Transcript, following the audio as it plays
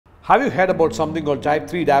Have you heard about something called type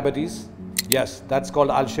 3 diabetes? Yes, that's called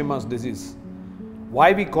Alzheimer's disease.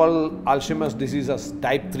 Why we call Alzheimer's disease as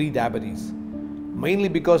type 3 diabetes? Mainly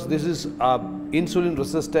because this is insulin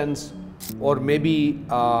resistance or maybe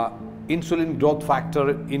insulin growth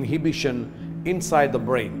factor inhibition inside the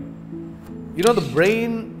brain. You know, the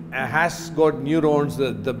brain has got neurons,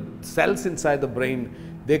 the cells inside the brain,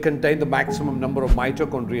 they contain the maximum number of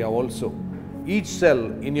mitochondria also. Each cell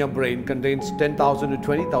in your brain contains 10,000 to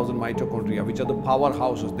 20,000 mitochondria, which are the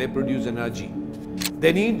powerhouses. They produce energy.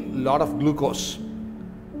 They need a lot of glucose.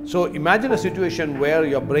 So imagine a situation where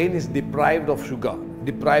your brain is deprived of sugar,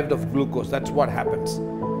 deprived of glucose. That's what happens.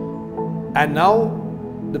 And now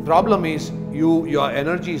the problem is your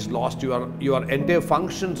energy is lost. Your entire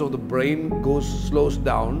functions of the brain slows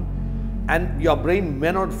down, and your brain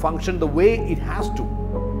may not function the way it has to.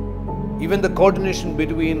 Even the coordination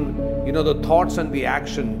between the thoughts and the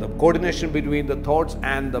action, the coordination between the thoughts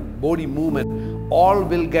and the body movement, all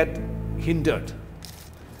will get hindered.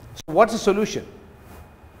 So what's the solution?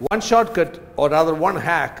 One shortcut, or rather one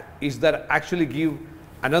hack, is that actually give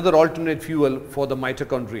another alternate fuel for the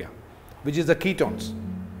mitochondria, which is the ketones.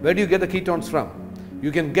 Where do you get the ketones from?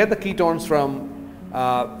 You can get the ketones from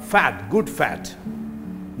fat, good fat,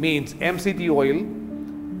 means MCT oil,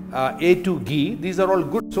 A2 ghee. These are all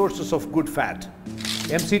good sources of good fat.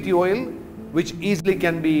 MCT oil, which easily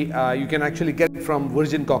can be, you can actually get it from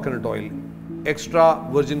virgin coconut oil, extra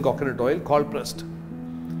virgin coconut oil, cold pressed.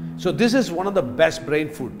 So this is one of the best brain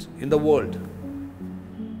foods in the world.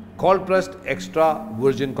 Cold pressed extra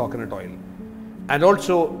virgin coconut oil. And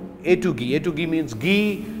also A2 ghee. A2 ghee means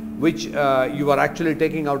ghee which you are actually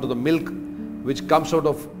taking out of the milk, which comes out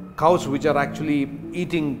of cows which are actually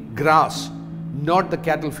eating grass, not the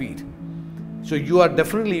cattle feed. So you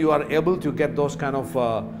are able to get those kind of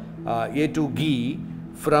A2 ghee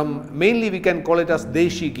from, mainly we can call it as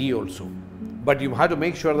Deshi ghee also, but you have to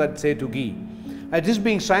make sure that it's A2 ghee. It is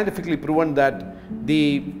being scientifically proven that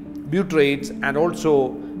the butyrates and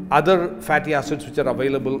also other fatty acids which are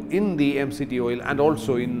available in the MCT oil and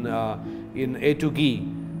also in A2 ghee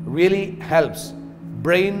really helps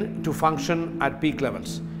brain to function at peak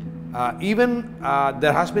levels.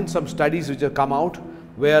 There has been some studies which have come out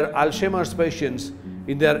where Alzheimer's patients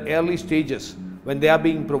in their early stages, when they are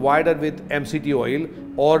being provided with MCT oil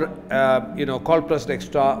or cold pressed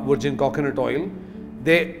extra virgin coconut oil,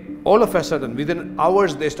 they all of a sudden within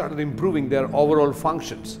hours they started improving their overall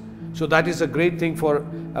functions. So that is a great thing for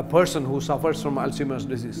a person who suffers from Alzheimer's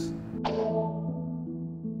disease.